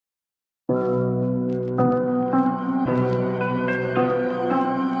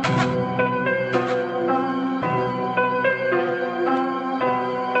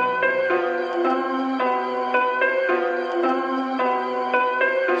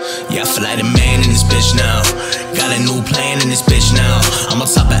Yeah, I feel like a man in this bitch now. Got a new plan in this bitch now. I'm on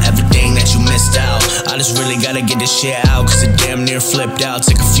top of everything that you missed out. I just really gotta get this shit out, cause it damn near flipped out.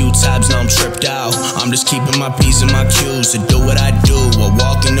 Take a few times, now I'm tripped out. I'm just keeping my P's and my Q's to do what I do. I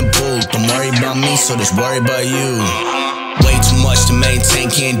walk in the booth, don't worry about me, so just worry about you. Way too much to maintain,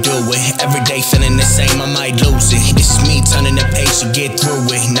 can't do it. Every day feeling the same, I might lose it. It's me turning the page to get through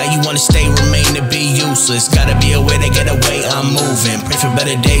it. Now you wanna stay, remain to be useless. Gotta be a way to get away, I'm moving. Pray for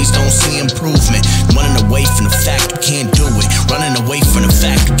better days, don't see improvement. Running away from the fact you can't do it. Running away from the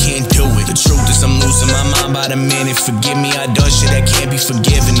fact you can't do it. The truth is I'm losing my mind by the minute. Forgive me, I done shit that can't be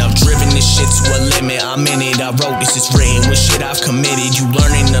forgiven. I've driven this shit to a limit, I'm in it. I wrote this, it's written with shit I've committed. You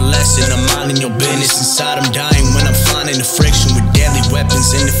learning the lesson, I'm minding your business. Inside I'm dying when I'm finding the friction with deadly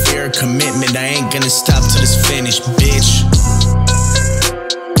weapons and the fear of commitment. I ain't gonna stop till it's finished, bitch.